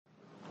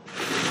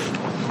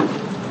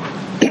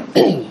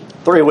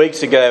3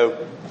 weeks ago,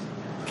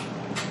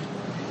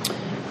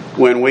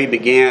 when we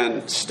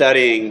began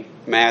studying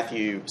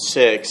Matthew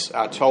 6,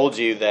 I told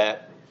you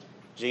that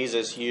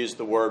Jesus used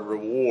the word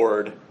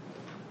reward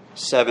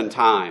 7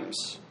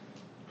 times.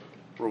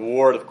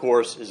 Reward, of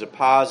course, is a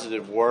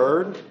positive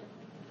word,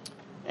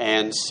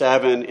 and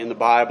 7 in the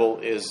Bible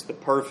is the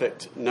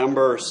perfect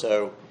number,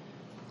 so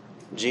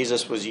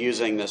Jesus was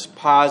using this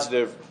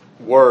positive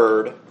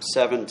word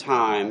 7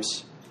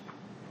 times.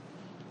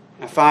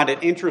 I find it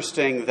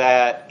interesting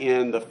that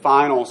in the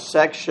final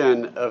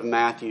section of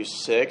Matthew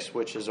 6,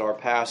 which is our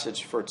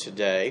passage for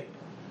today,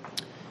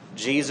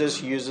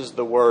 Jesus uses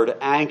the word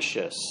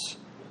anxious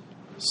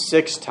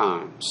 6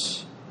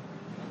 times.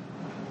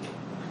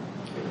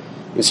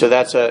 And so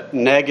that's a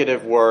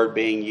negative word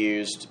being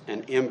used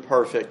an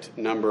imperfect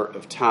number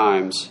of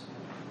times.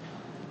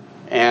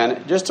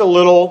 And just a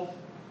little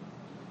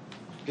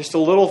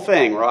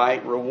thing,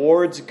 right?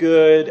 Rewards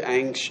good,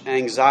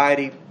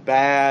 anxiety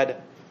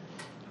bad.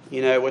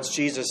 You know, what's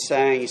Jesus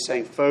saying? He's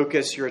saying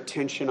focus your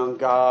attention on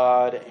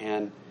God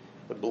and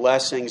the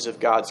blessings of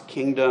God's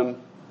kingdom.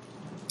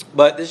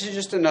 But this is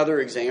just another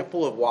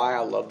example of why I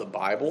love the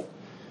Bible.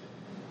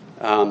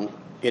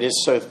 It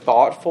is so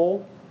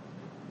thoughtful.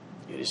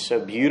 It is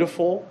so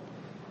beautiful,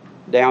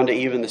 down to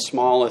even the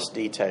smallest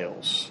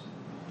details.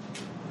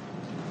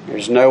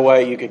 There's no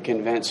way you could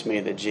convince me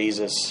that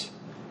Jesus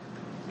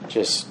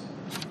just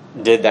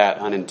did that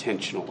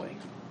unintentionally.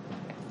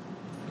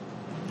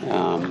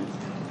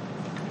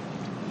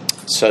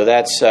 So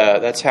that's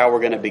how we're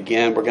going to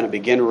begin. We're going to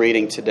begin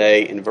reading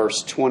today in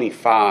verse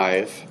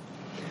 25.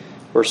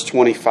 Verse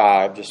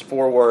 25, just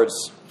 4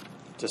 words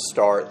to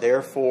start.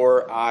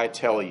 Therefore, I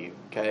tell you.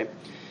 Okay?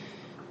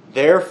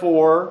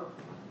 Therefore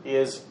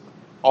is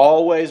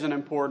always an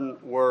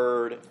important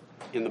word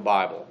in the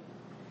Bible.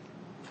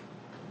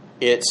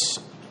 It's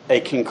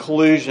a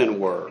conclusion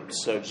word.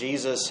 So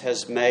Jesus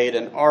has made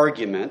an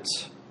argument,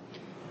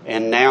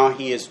 and now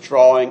he is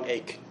drawing a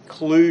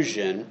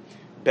conclusion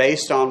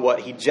based on what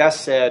he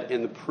just said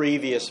in the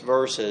previous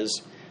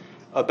verses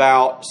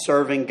about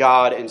serving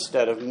God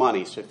instead of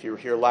money. So if you were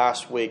here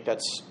last week,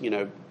 that's,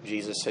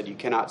 Jesus said you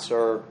cannot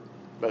serve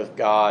both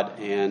God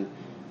and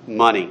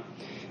money.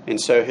 And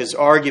so his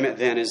argument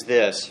then is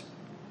this: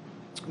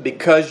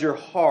 because your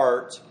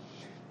heart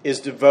is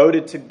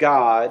devoted to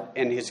God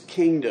and his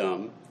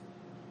kingdom,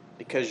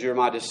 because you're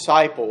my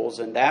disciples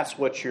and that's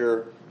what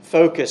you're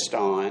focused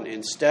on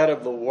instead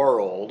of the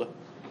world,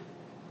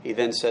 he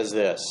then says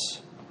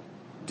this: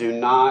 do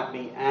not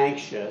be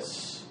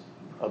anxious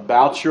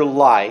about your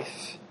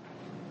life,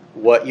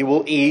 what you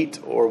will eat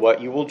or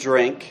what you will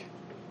drink,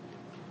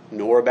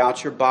 nor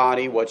about your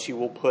body, what you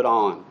will put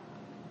on.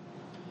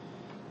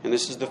 And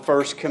this is the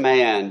first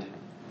command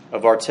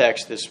of our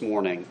text this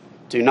morning.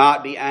 Do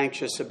not be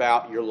anxious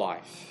about your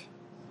life.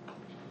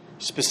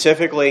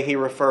 Specifically, he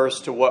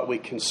refers to what we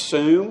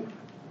consume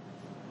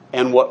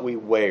and what we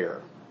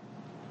wear.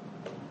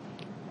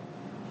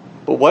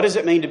 But what does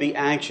it mean to be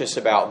anxious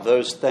about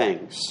those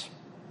things?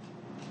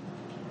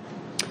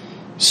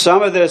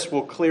 Some of this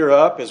will clear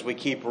up as we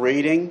keep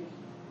reading.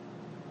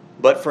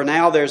 But for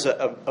now, there's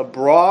a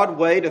broad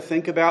way to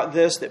think about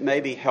this that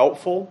may be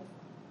helpful.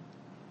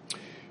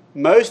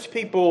 Most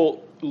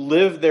people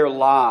live their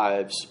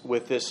lives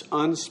with this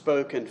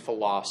unspoken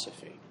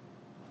philosophy.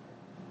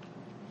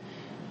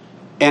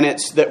 And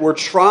it's that we're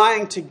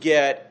trying to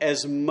get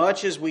as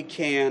much as we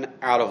can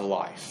out of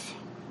life.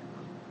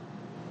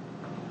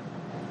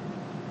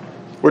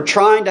 We're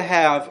trying to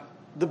have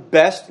the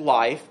best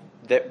life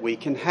that we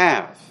can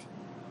have.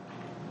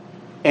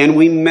 And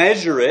we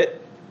measure it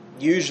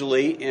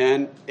usually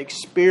in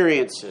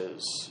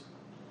experiences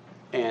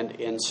and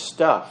in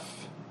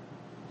stuff.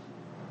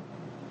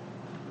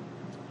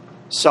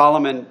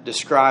 Solomon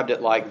described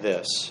it like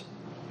this: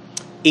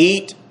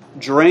 eat,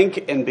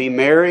 drink, and be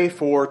merry,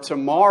 for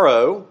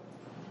tomorrow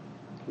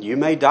you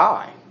may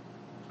die.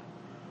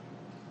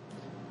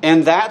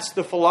 And that's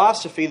the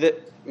philosophy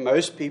that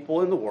most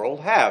people in the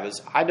world have,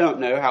 is I don't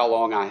know how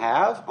long I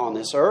have on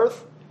this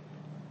earth.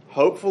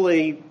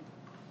 Hopefully,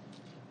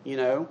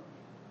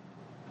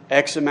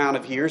 X amount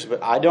of years,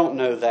 but I don't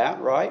know that,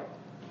 right?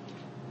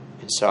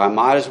 And so I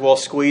might as well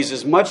squeeze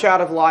as much out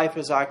of life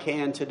as I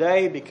can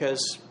today,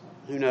 because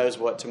who knows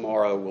what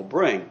tomorrow will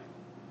bring.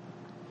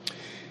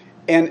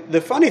 And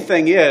the funny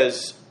thing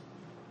is,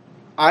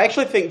 I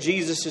actually think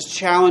Jesus is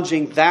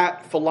challenging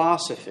that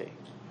philosophy.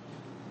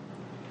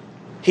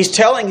 He's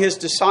telling his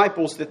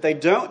disciples that they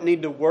don't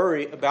need to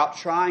worry about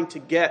trying to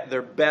get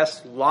their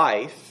best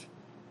life.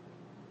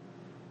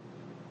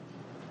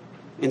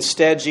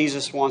 Instead,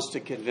 Jesus wants to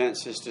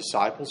convince his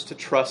disciples to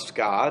trust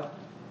God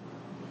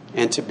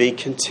and to be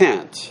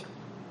content.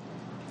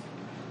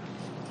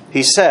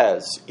 He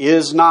says,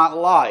 is not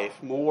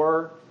life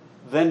more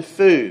than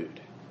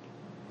food,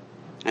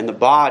 and the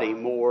body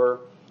more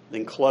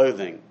than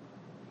clothing?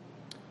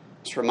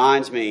 This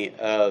reminds me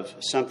of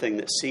something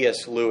that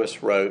C.S.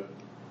 Lewis wrote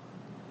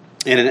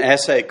in an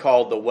essay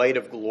called The Weight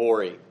of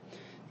Glory.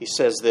 He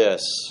says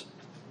this: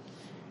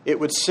 it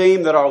would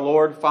seem that our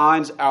Lord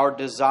finds our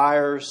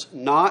desires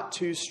not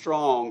too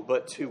strong,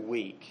 but too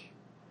weak.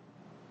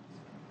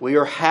 We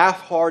are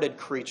half-hearted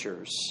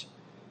creatures,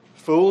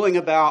 fooling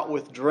about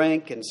with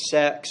drink and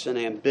sex and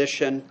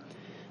ambition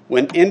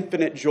when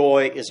infinite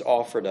joy is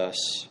offered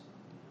us.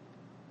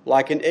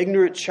 Like an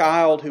ignorant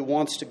child who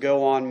wants to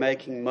go on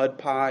making mud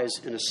pies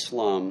in a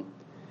slum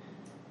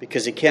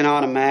because he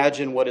cannot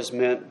imagine what is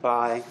meant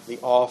by the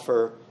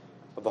offer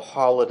of a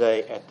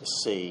holiday at the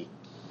sea.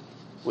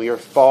 We are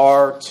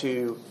far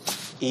too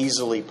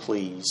easily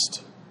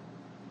pleased.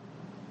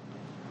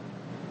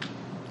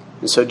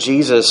 And so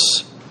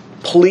Jesus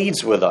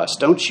pleads with us.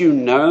 Don't you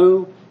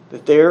know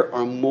that there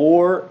are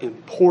more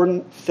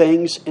important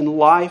things in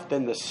life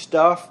than the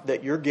stuff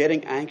that you're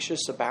getting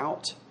anxious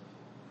about?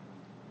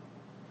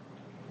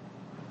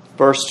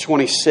 Verse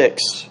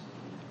 26,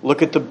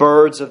 look at the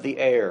birds of the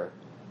air.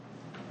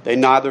 They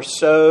neither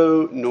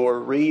sow nor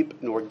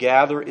reap nor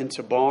gather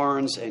into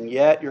barns, and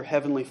yet your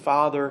heavenly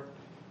Father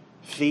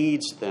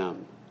feeds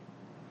them.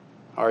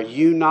 Are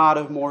you not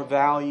of more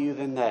value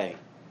than they?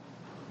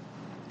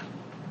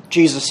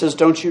 Jesus says,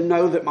 don't you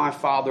know that my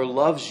Father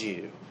loves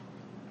you?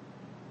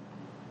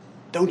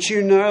 Don't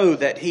you know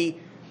that He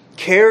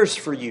cares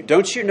for you?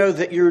 Don't you know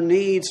that your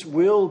needs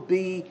will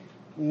be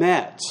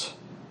met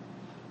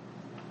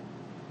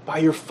by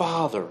your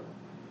Father?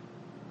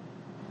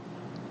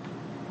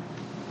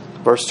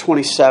 Verse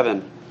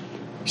 27,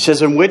 he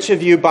says, and which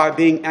of you by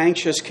being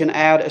anxious can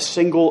add a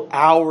single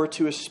hour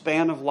to a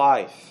span of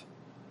life?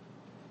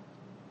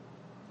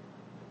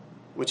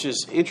 Which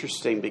is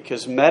interesting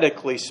because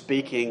medically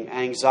speaking,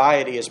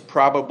 anxiety is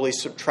probably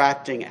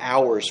subtracting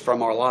hours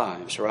from our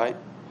lives, right?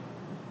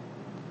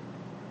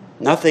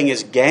 Nothing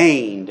is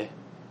gained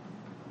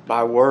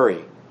by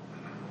worry.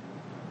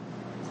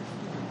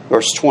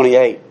 Verse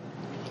 28.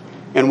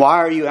 And why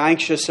are you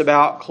anxious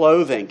about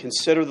clothing?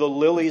 Consider the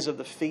lilies of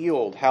the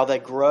field, how they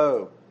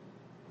grow.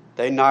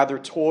 They neither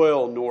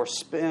toil nor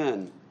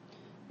spin.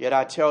 Yet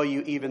I tell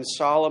you, even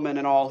Solomon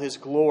in all his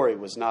glory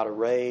was not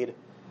arrayed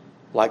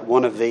like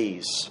one of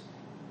these.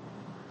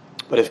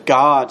 But if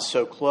God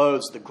so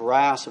clothes the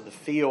grass of the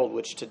field,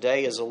 which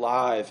today is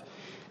alive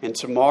and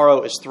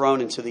tomorrow is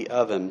thrown into the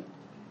oven,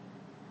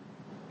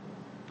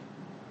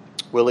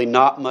 will He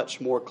not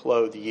much more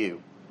clothe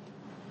you,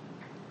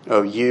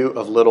 O you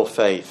of little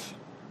faith?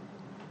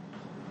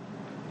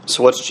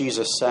 So what's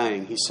Jesus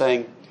saying? He's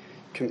saying,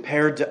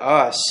 compared to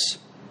us,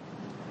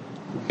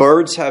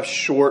 birds have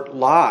short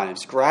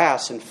lives.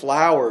 Grass and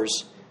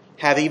flowers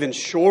have even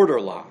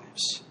shorter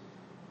lives.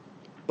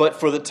 But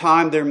for the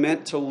time they're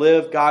meant to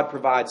live, God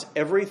provides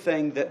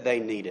everything that they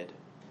needed.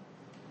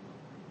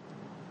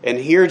 And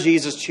here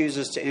Jesus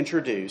chooses to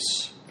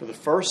introduce, for the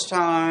first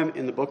time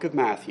in the book of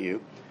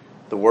Matthew,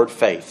 the word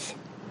faith.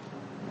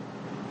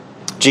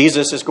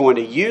 Jesus is going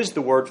to use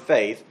the word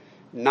faith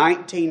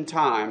 19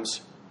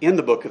 times in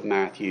the book of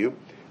Matthew,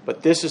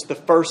 but this is the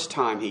first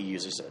time He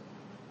uses it.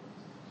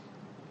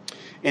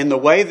 In the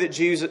way that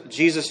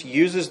Jesus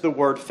uses the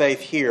word faith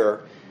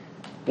here,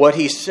 what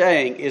He's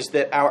saying is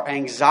that our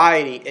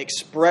anxiety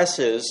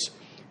expresses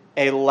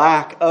a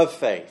lack of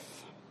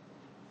faith.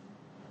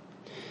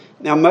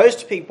 Now,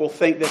 most people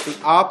think that the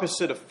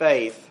opposite of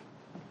faith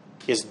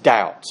is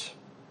doubt,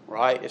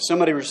 right? If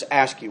somebody were to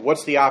ask you,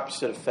 what's the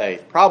opposite of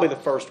faith? Probably the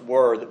first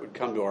word that would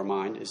come to our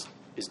mind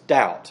is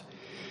doubt.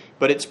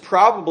 But it's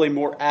probably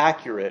more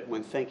accurate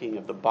when thinking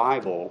of the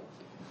Bible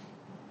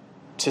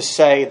to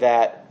say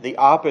that the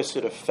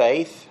opposite of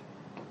faith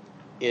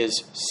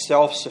is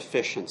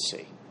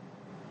self-sufficiency.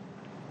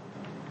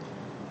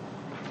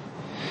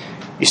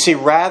 You see,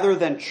 rather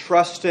than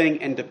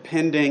trusting and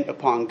depending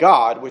upon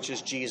God, which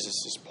is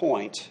Jesus'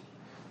 point,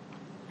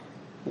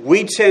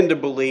 we tend to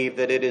believe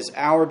that it is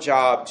our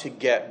job to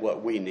get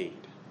what we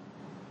need.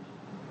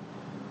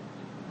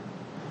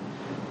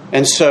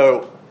 And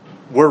so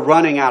we're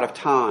running out of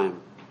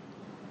time.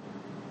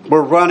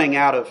 We're running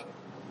out of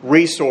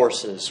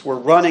resources. We're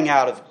running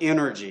out of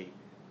energy.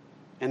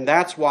 And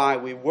that's why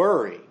we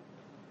worry.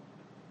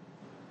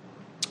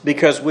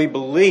 Because we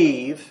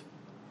believe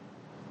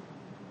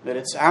that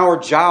it's our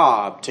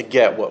job to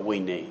get what we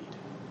need,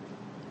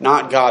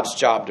 not God's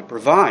job to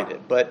provide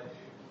it. But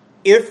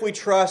if we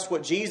trust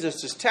what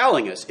Jesus is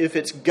telling us, if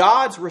it's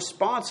God's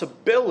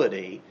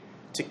responsibility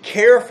to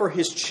care for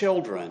His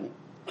children,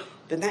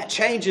 then that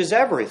changes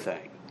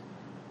everything.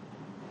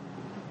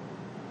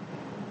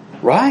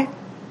 Right?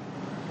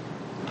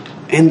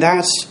 And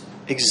that's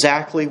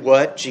exactly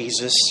what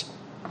Jesus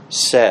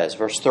says.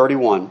 Verse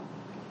 31.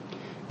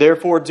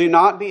 Therefore, do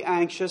not be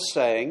anxious,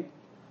 saying,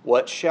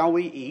 what shall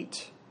we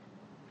eat?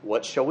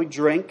 What shall we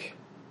drink?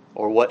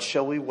 Or what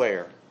shall we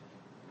wear?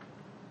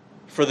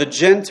 For the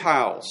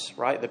Gentiles,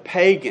 right, the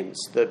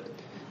pagans,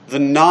 the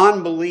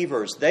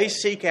non-believers, they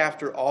seek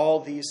after all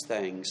these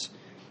things.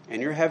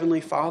 And your heavenly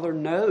Father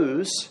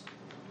knows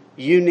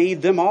you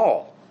need them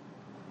all.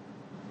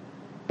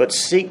 But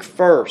seek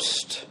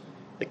first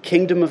the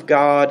kingdom of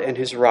God and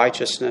His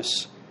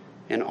righteousness,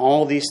 and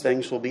all these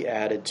things will be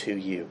added to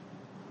you.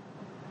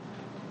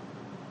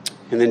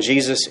 And then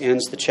Jesus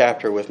ends the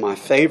chapter with my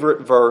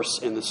favorite verse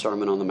in the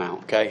Sermon on the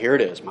Mount. Okay, here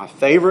it is. My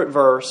favorite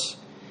verse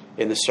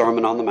in the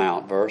Sermon on the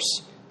Mount,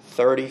 verse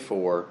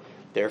 34.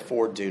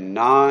 Therefore, do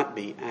not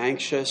be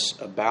anxious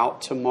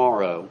about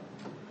tomorrow,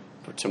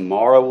 for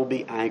tomorrow will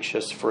be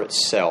anxious for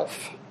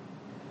itself.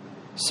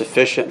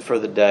 Sufficient for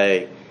the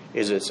day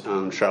is its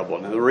own trouble.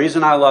 Now, the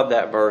reason I love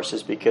that verse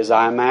is because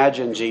I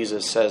imagine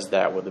Jesus says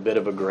that with a bit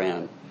of a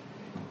grin,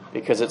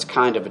 because it's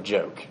kind of a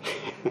joke.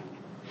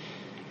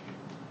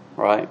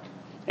 Right?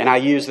 And I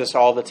use this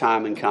all the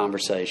time in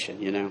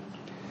conversation, you know.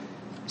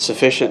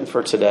 Sufficient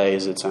for today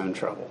is its own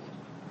trouble.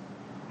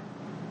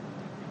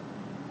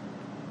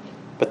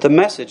 But the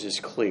message is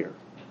clear.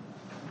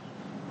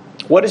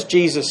 What is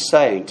Jesus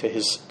saying to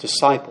his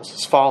disciples,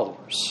 his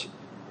followers?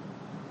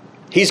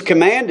 He's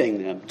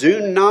commanding them, do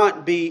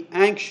not be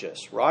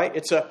anxious, right?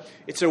 It's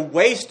a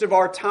waste of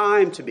our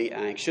time to be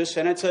anxious,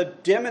 and it's a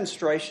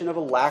demonstration of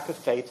a lack of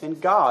faith in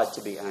God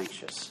to be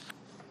anxious.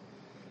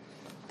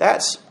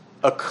 That's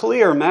a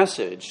clear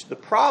message. The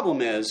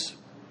problem is,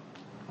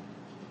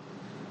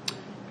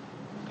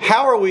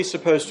 how are we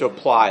supposed to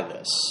apply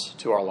this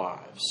to our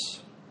lives?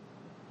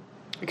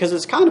 Because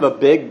it's kind of a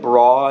big,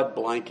 broad,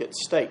 blanket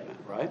statement,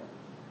 right?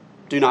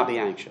 Do not be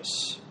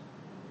anxious.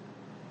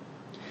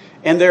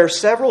 And there are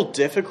several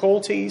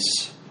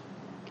difficulties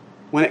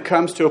when it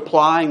comes to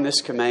applying this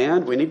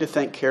command. We need to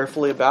think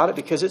carefully about it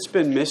because it's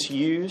been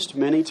misused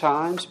many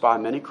times by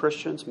many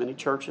Christians, many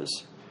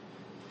churches.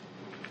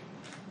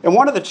 And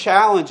one of the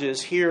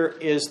challenges here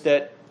is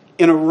that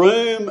in a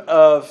room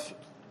of,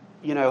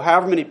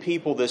 however many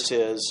people this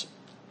is,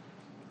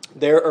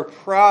 there are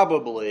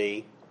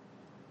probably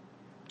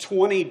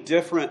 20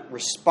 different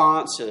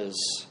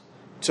responses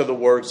to the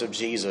words of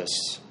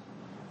Jesus.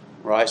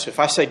 Right? So if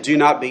I say do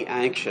not be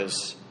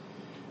anxious,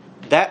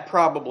 that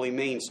probably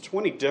means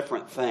 20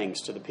 different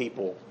things to the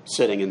people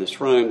sitting in this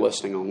room,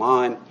 listening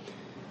online.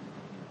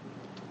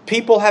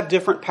 People have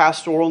different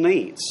pastoral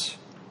needs.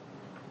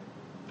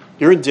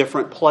 You're in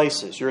different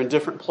places. You're in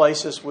different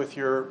places with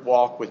your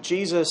walk with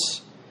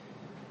Jesus,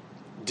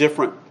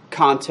 different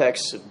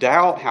contexts of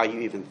doubt, how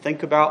you even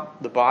think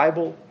about the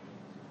Bible,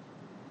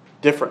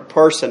 different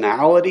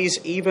personalities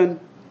even.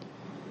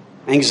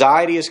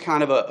 Anxiety is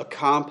kind of a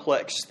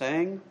complex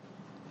thing,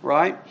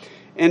 right?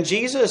 And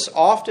Jesus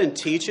often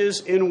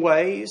teaches in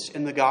ways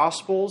in the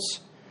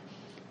Gospels.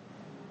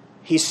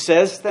 He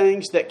says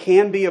things that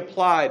can be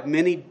applied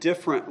many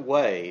different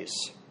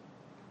ways.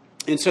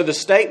 And so the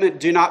statement,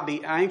 do not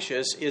be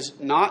anxious, is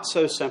not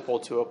so simple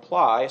to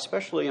apply,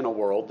 especially in a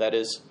world that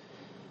is,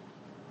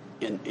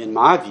 in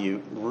my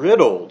view,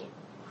 riddled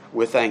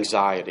with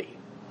anxiety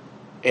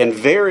and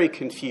very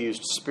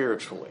confused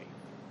spiritually.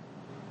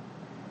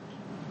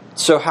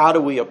 So how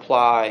do we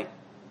apply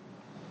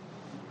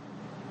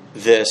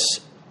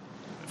this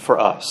for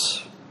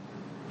us?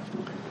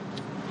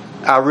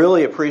 I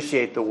really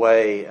appreciate the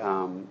way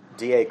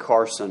D.A.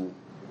 Carson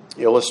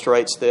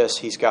illustrates this.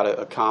 He's got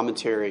a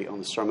commentary on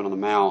the Sermon on the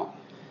Mount,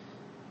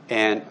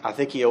 and I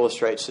think he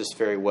illustrates this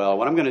very well.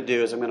 What I'm going to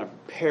do is I'm going to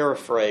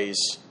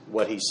paraphrase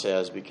what he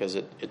says because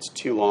it's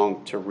too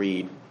long to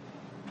read.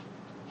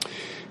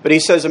 But he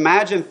says,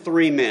 imagine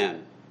 3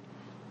 men.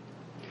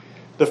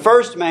 The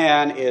first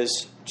man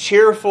is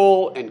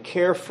cheerful and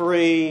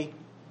carefree.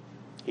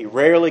 He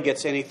rarely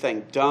gets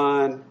anything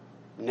done,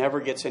 never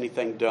gets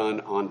anything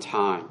done on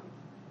time.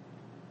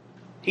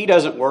 He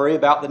doesn't worry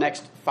about the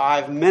next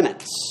 5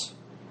 minutes,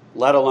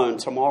 let alone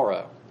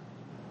tomorrow.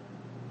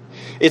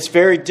 It's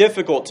very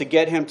difficult to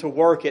get him to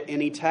work at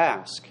any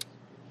task.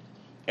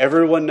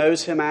 Everyone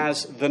knows him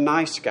as the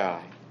nice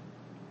guy.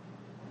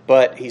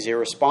 But he's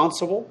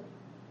irresponsible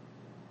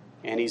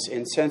and he's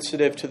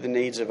insensitive to the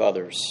needs of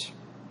others.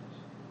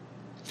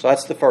 So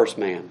that's the first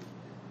man.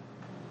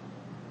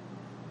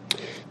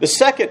 The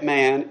second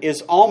man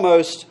is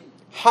almost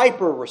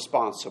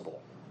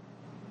hyper-responsible.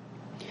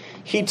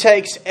 He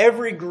takes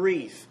every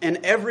grief and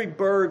every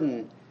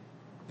burden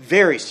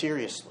very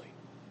seriously.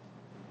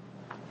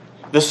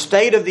 The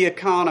state of the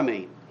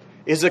economy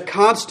is a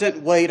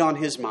constant weight on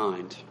his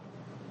mind.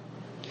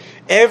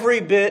 Every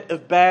bit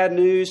of bad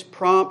news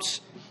prompts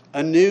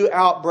a new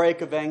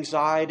outbreak of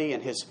anxiety,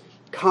 and his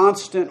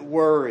constant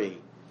worry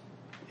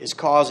is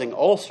causing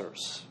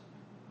ulcers.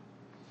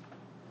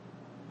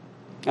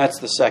 That's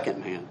the second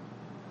man.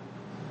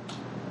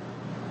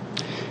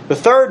 The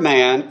third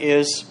man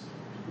is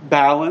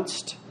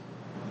balanced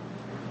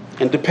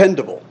and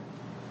dependable.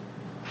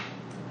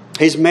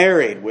 He's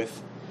married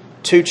with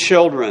 2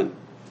 children.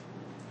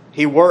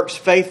 He works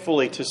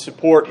faithfully to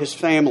support his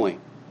family.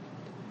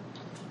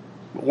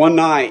 But one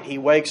night he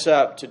wakes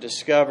up to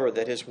discover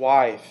that his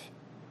wife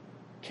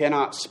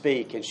cannot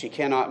speak and she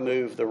cannot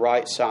move the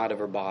right side of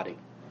her body.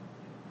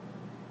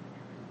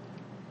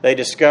 They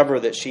discover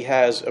that she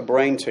has a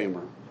brain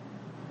tumor.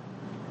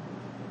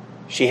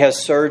 She has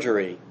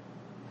surgery,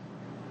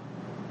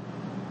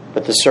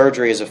 but the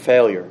surgery is a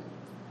failure.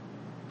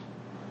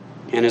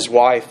 And his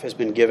wife has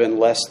been given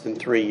less than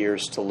 3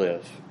 years to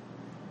live.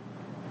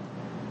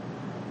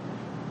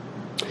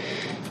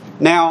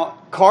 Now,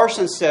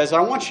 Carson says, I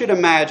want you to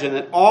imagine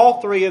that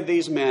all three of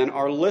these men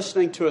are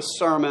listening to a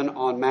sermon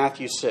on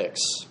Matthew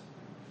 6.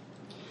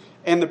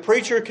 And the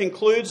preacher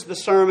concludes the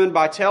sermon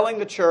by telling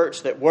the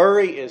church that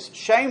worry is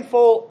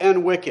shameful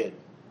and wicked,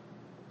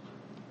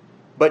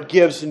 but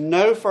gives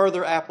no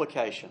further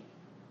application.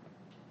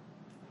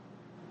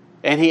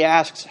 And he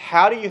asks,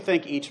 how do you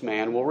think each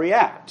man will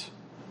react?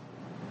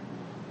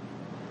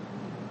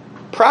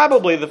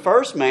 Probably the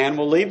first man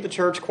will leave the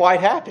church quite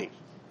happy,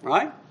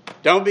 right?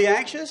 Don't be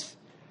anxious.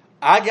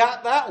 I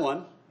got that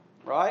one,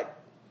 right?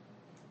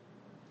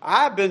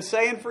 I've been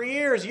saying for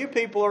years, you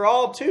people are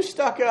all too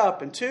stuck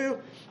up and too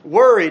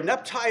worried and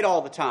uptight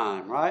all the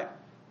time, right?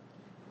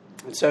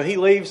 And so he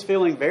leaves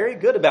feeling very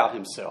good about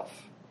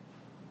himself.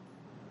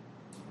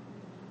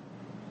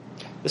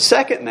 The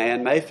second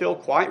man may feel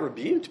quite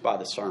rebuked by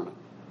the sermon.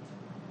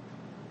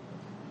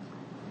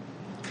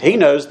 He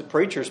knows the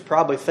preacher's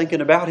probably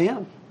thinking about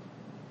him.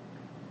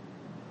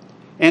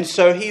 And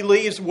so he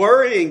leaves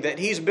worrying that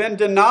he's been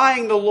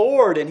denying the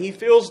Lord, and he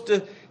feels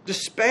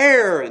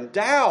despair and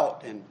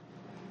doubt, and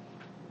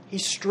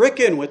he's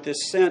stricken with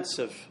this sense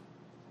of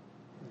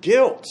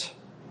guilt.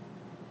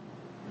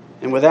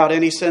 And without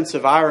any sense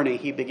of irony,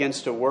 he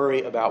begins to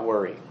worry about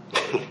worry.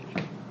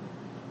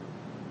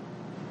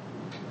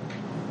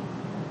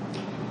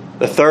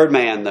 The third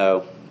man,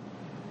 though,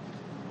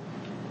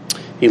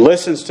 he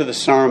listens to the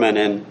sermon,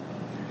 and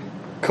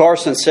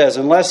Carson says,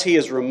 unless he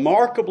is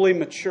remarkably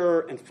mature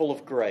and full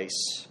of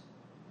grace,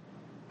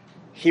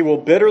 he will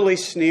bitterly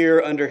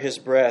sneer under his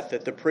breath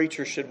that the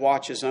preacher should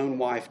watch his own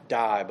wife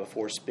die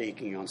before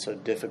speaking on so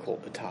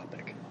difficult a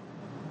topic.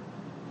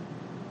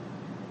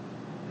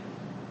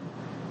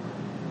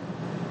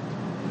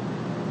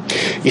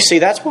 You see,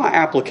 that's why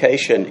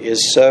application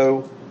is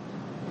so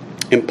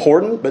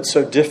important but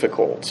so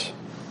difficult.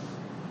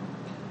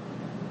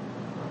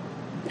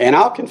 And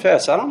I'll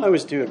confess, I don't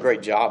always do a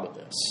great job of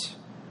this.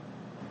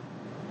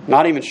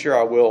 Not even sure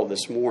I will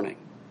this morning.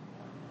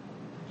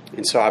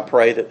 And so I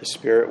pray that the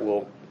Spirit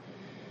will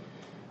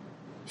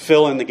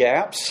fill in the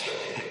gaps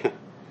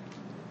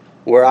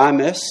where I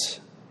miss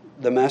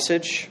the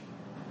message.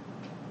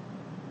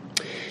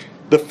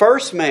 The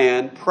first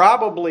man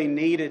probably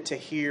needed to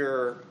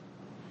hear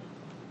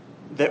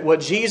that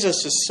what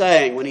Jesus is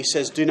saying when he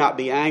says, do not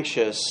be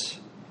anxious,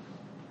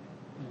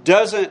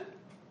 doesn't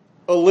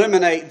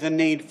eliminate the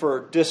need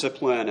for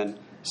discipline and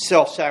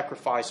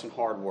self-sacrifice and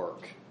hard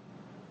work.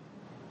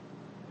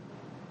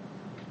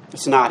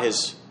 It's not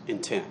his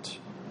intent.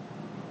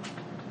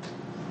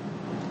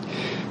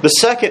 The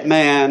second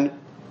man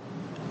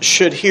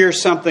should hear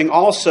something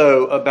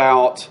also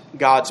about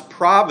God's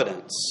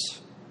providence,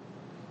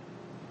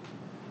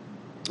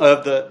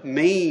 of the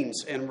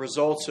means and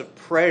results of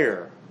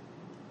prayer,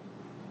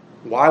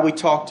 why we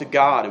talk to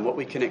God and what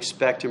we can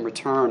expect in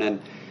return,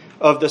 and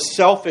of the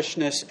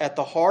selfishness at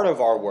the heart of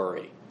our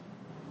worry.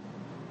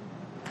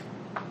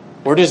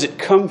 Where does it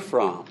come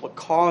from? What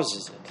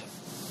causes it?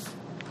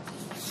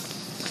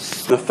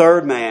 The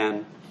third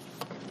man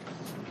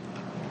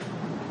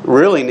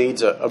really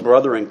needs a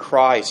brother in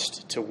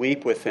Christ to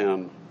weep with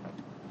him,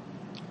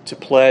 to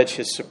pledge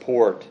his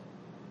support,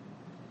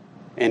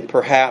 and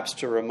perhaps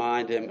to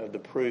remind him of the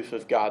proof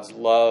of God's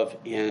love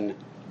in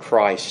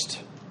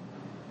Christ,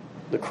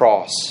 the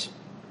cross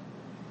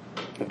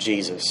of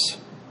Jesus.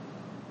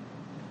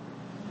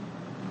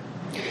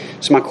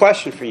 So my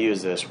question for you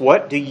is this: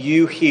 what do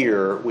you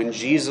hear when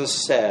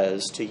Jesus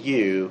says to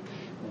you,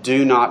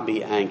 do not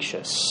be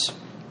anxious?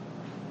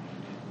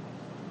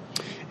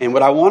 And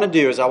what I want to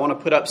do is I want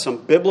to put up some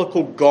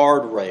biblical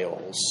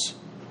guardrails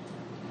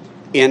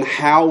in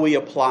how we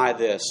apply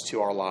this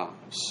to our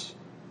lives.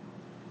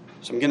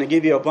 So I'm going to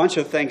give you a bunch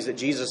of things that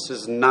Jesus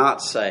is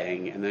not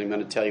saying, and then I'm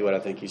going to tell you what I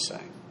think he's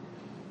saying.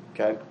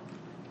 Okay?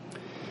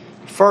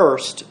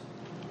 First,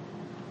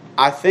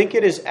 I think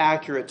it is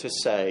accurate to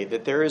say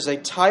that there is a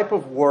type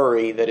of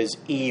worry that is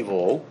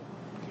evil,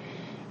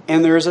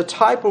 and there is a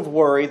type of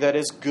worry that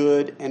is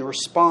good and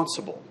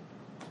responsible.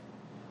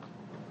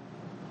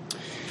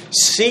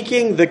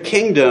 Seeking the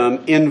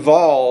kingdom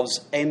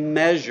involves a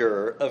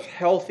measure of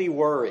healthy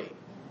worry.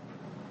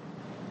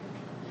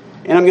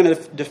 And I'm going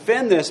to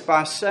defend this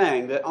by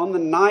saying that on the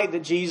night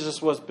that Jesus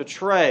was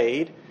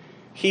betrayed,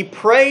 he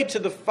prayed to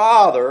the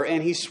Father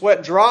and he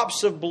sweat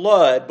drops of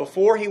blood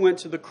before he went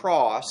to the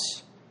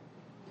cross.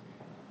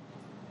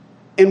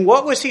 And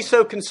what was he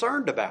so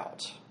concerned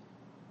about?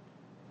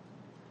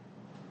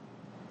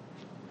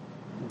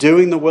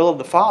 Doing the will of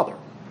the Father.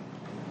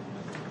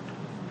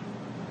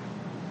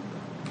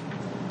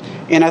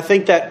 And I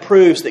think that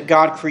proves that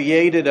God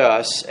created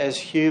us as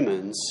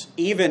humans,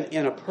 even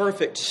in a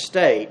perfect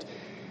state.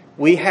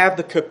 We have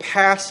the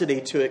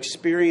capacity to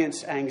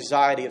experience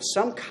anxiety of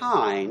some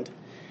kind,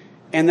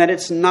 and that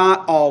it's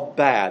not all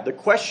bad. The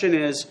question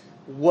is,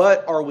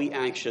 what are we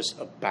anxious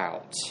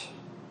about?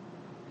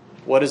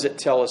 What does it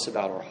tell us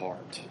about our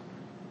heart?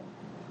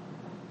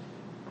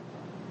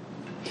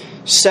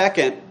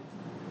 Second,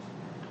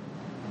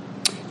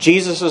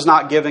 Jesus is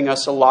not giving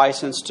us a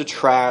license to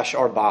trash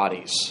our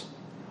bodies.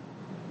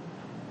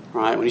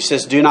 Right? When he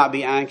says, do not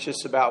be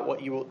anxious about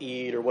what you will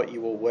eat or what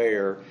you will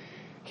wear,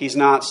 he's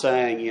not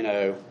saying,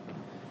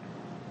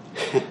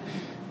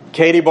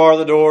 Katie, bar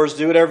the doors,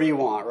 do whatever you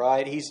want,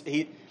 right?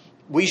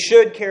 We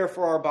should care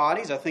for our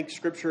bodies. I think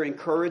Scripture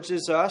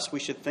encourages us. We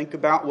should think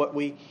about what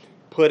we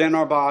put in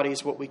our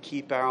bodies, what we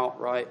keep out,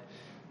 right?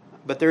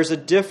 But there's a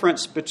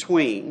difference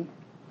between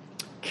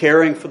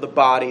caring for the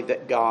body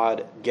that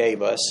God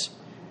gave us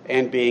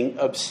and being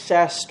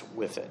obsessed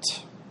with it.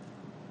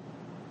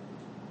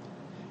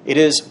 It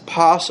is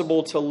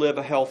possible to live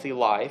a healthy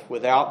life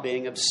without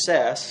being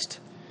obsessed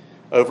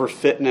over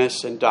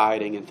fitness and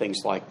dieting and things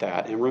like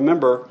that. And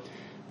remember,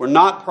 we're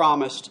not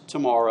promised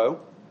tomorrow.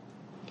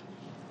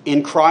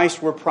 In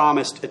Christ, we're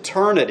promised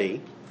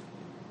eternity,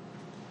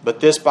 but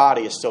this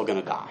body is still going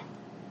to die.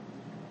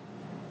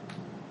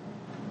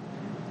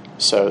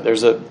 So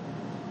there's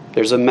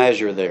a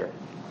measure there.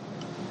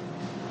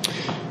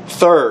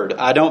 Third,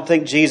 I don't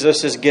think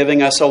Jesus is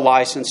giving us a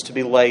license to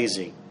be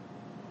lazy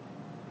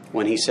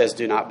when he says,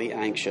 do not be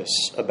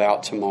anxious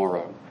about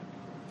tomorrow.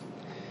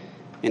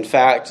 In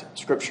fact,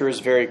 Scripture is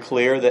very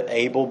clear that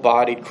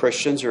able-bodied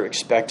Christians are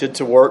expected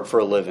to work for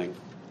a living,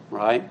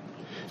 right?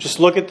 Just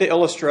look at the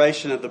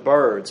illustration of the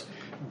birds.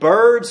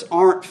 Birds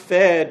aren't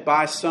fed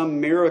by some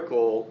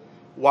miracle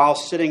while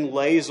sitting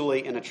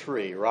lazily in a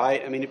tree,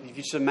 right? I mean, if you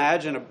just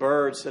imagine a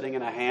bird sitting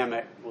in a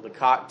hammock with a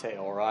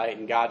cocktail, right?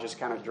 And God just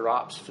kind of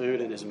drops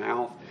food in his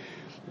mouth.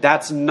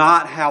 That's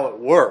not how it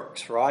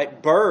works,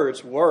 right?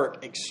 Birds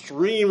work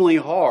extremely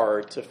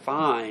hard to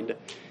find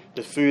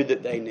the food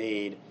that they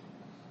need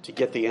to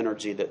get the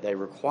energy that they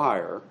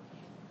require.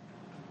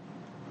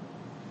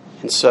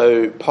 And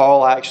so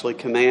Paul actually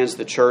commands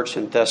the church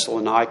in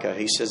Thessalonica.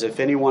 He says, if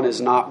anyone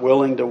is not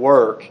willing to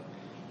work,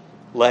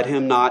 let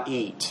him not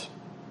eat.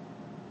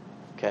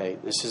 Okay,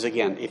 this is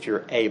again, if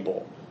you're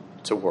able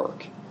to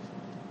work.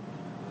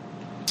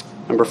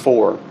 Number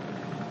 4,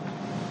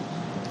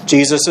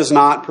 Jesus is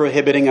not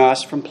prohibiting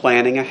us from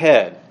planning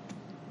ahead.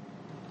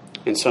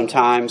 And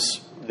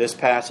sometimes this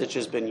passage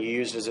has been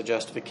used as a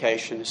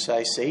justification to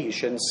say, see, you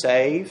shouldn't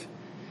save,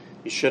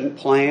 you shouldn't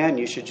plan,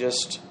 you should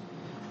just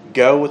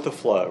go with the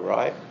flow,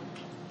 right?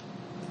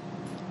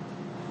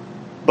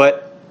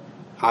 But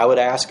I would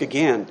ask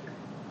again,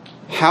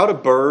 how do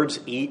birds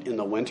eat in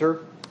the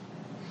winter?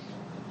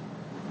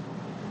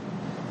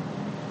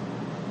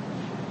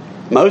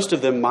 Most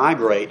of them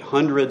migrate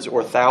hundreds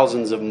or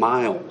thousands of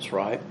miles,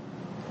 right?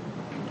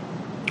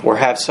 Or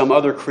have some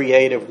other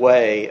creative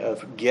way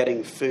of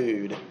getting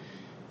food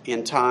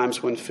in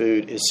times when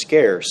food is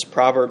scarce.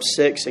 Proverbs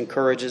 6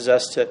 encourages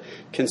us to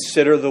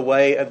consider the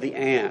way of the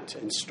ant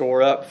and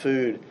store up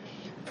food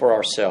for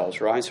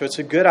ourselves, right? So it's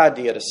a good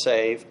idea to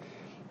save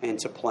and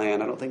to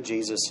plan. I don't think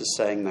Jesus is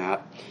saying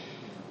that.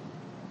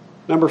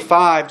 Number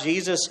 5,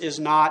 Jesus is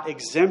not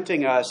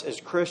exempting us as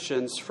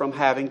Christians from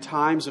having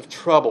times of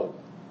trouble.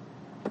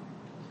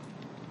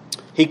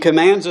 He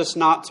commands us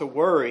not to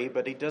worry,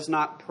 but he does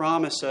not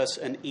promise us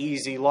an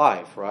easy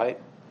life, right?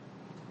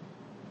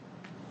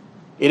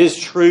 It is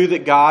true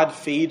that God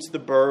feeds the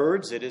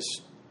birds. It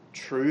is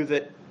true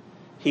that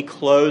he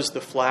clothes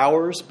the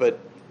flowers, but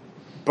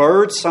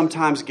birds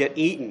sometimes get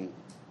eaten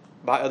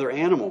by other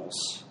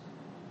animals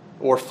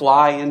or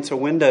fly into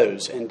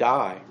windows and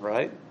die,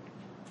 right?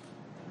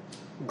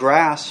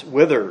 Grass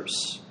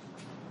withers.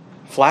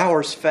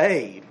 Flowers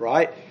fade,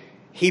 right?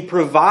 He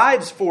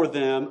provides for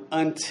them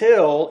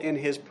until, in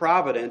his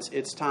providence,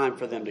 it's time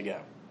for them to go.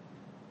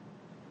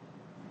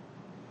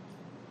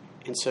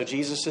 And so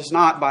Jesus is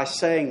not, by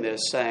saying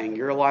this, saying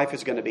your life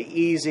is going to be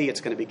easy,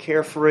 it's going to be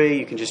carefree,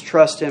 you can just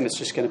trust him, it's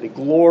just going to be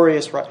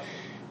glorious. Right?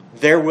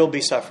 There will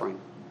be suffering.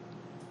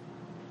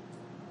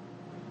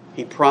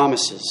 He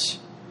promises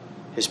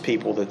his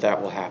people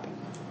that will happen.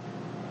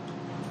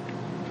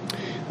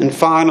 And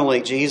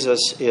finally,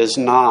 Jesus is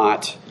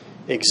not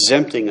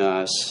exempting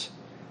us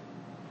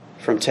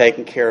from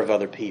taking care of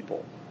other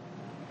people.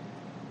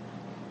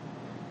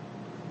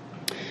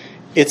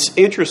 It's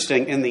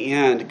interesting, in the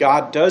end,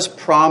 God does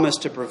promise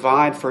to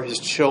provide for his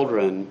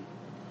children,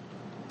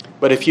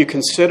 but if you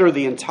consider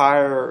the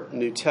entire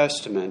New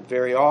Testament,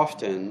 very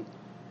often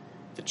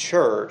the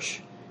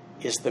church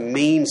is the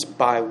means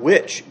by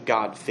which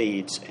God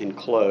feeds and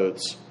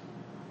clothes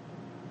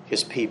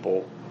his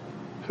people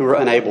who are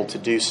unable to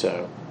do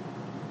so.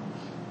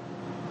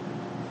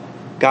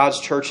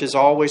 God's church has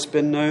always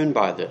been known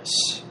by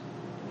this.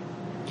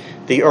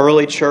 The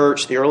early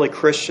church, the early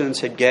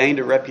Christians had gained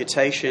a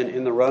reputation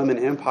in the Roman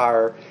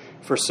Empire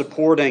for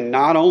supporting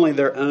not only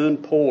their own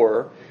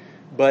poor,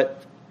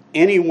 but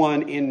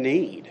anyone in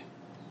need.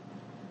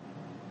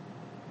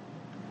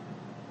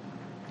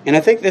 And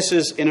I think this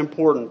is an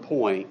important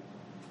point.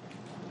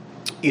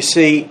 You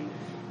see,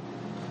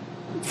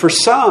 for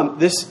some,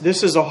 this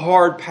is a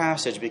hard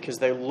passage because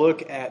they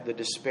look at the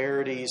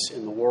disparities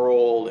in the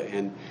world,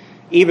 and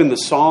even the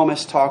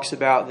psalmist talks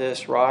about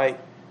this, right?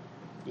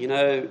 You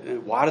know,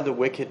 why do the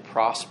wicked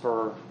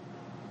prosper?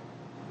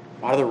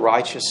 Why do the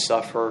righteous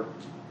suffer?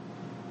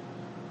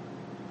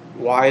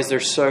 Why is there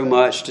so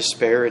much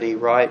disparity,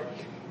 right?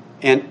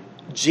 And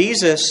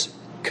Jesus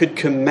could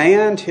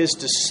command his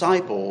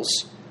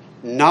disciples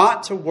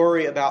not to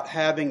worry about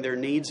having their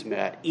needs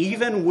met,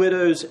 even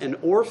widows and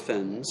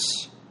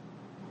orphans,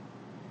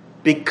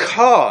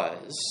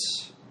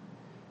 because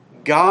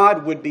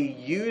God would be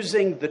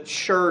using the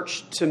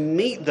church to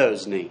meet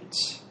those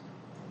needs.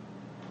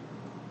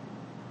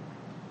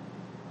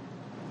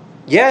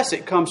 Yes,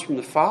 it comes from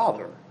the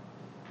Father,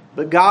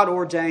 but God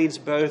ordains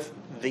both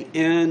the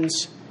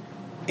ends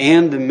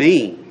and the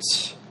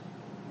means,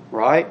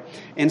 right?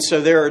 And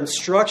so there are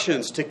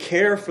instructions to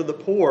care for the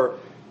poor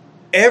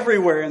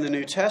everywhere in the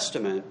New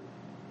Testament.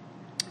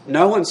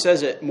 No one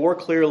says it more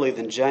clearly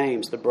than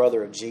James, the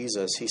brother of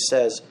Jesus. He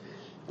says,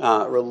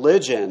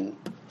 religion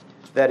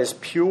that is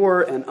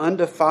pure and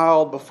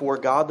undefiled before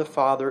God the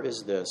Father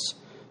is this: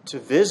 to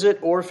visit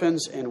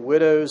orphans and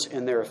widows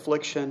in their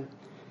affliction,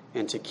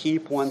 and to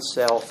keep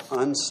oneself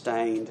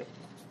unstained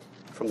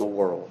from the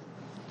world.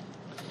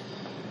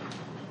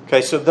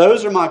 Okay, so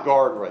those are my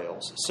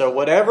guardrails. So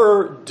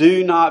whatever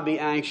do not be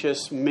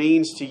anxious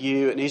means to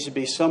you, it needs to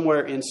be somewhere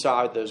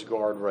inside those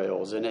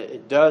guardrails. And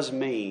it does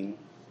mean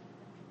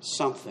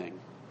something.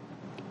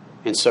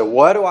 And so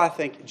what do I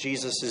think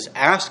Jesus is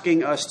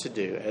asking us to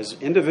do as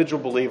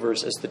individual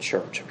believers, as the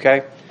church?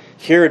 Okay,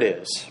 here it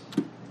is.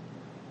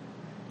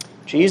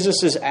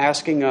 Jesus is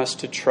asking us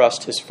to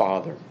trust His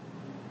Father.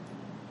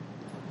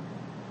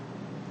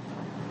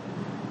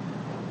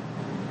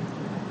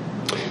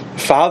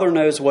 Father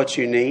knows what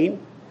you need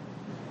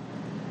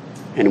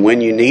and when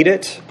you need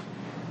it,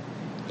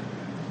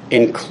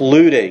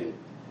 including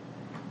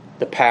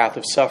the path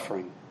of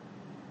suffering.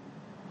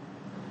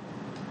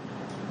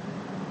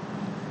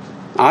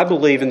 I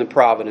believe in the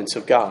providence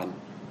of God.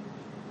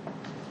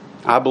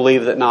 I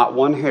believe that not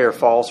one hair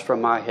falls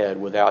from my head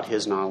without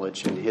His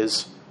knowledge and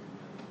His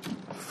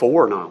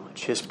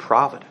foreknowledge, His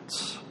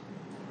providence.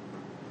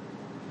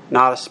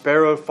 Not a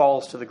sparrow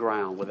falls to the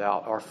ground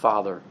without our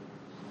Father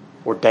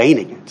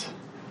ordaining it.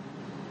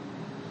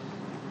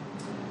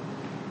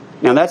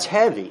 Now that's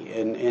heavy,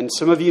 and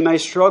some of you may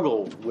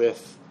struggle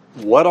with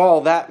what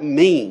all that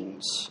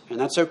means, and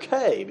that's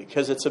okay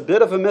because it's a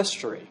bit of a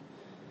mystery.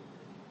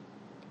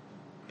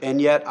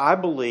 And yet I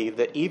believe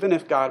that even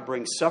if God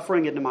brings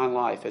suffering into my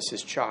life as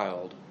His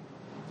child,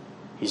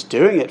 He's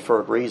doing it for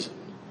a reason.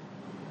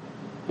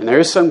 And there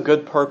is some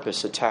good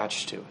purpose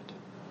attached to it.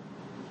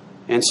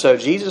 And so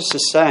Jesus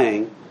is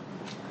saying,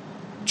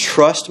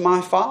 trust my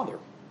Father.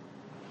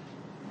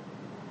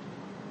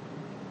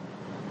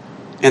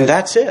 And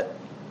that's it.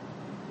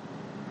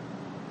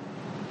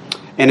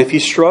 And if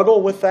you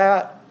struggle with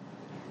that,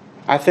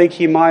 I think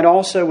He might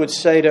also would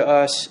say to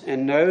us,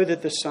 and know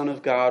that the Son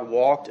of God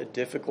walked a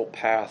difficult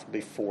path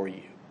before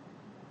you.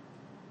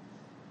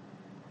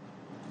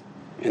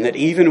 And that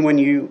even when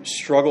you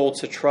struggle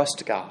to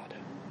trust God,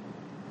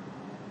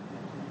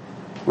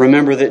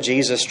 remember that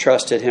Jesus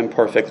trusted Him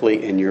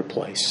perfectly in your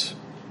place.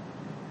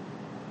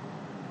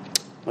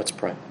 Let's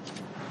pray.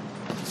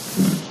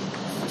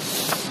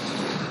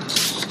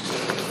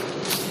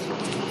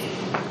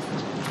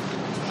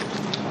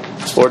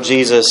 Lord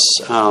Jesus,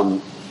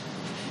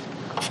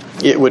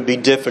 it would be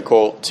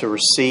difficult to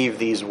receive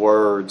these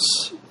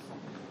words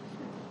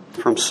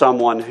from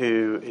someone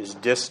who is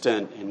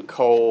distant and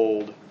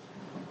cold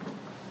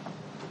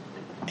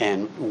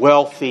and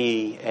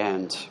wealthy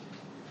and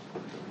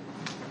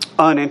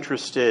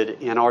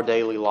uninterested in our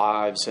daily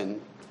lives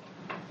and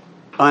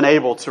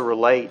unable to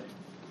relate.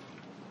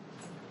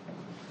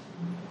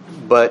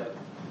 But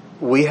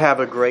we have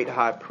a great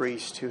high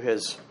priest who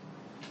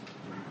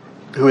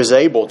is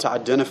able to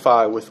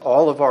identify with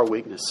all of our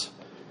weakness,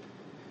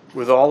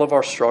 with all of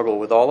our struggle,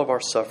 with all of our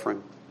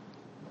suffering.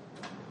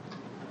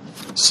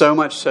 So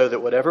much so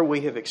that whatever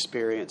we have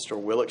experienced or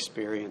will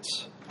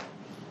experience,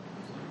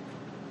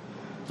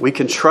 we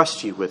can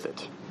trust You with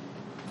it.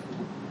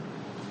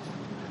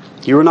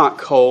 You are not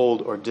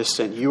cold or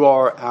distant. You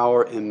are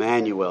our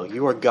Emmanuel.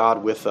 You are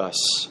God with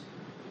us.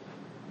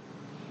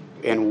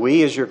 And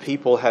we as Your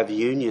people have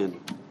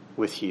union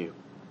with You.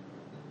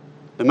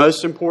 The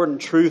most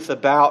important truth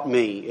about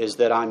me is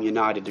that I'm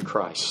united to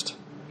Christ.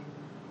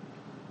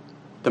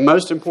 The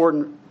most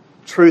important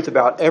truth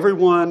about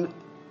everyone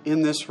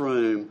in this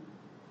room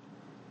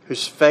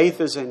whose faith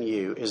is in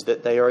You is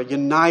that they are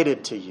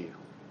united to You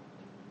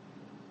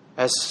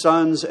as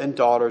sons and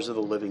daughters of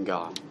the living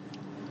God.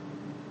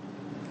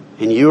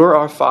 And You are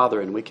our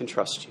Father, and we can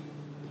trust You.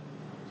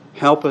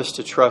 Help us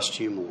to trust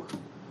You more.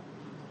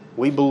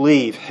 We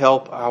believe,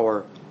 help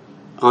our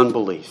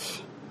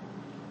unbelief.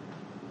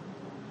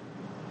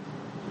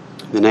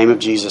 In the name of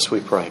Jesus we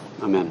pray.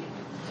 Amen.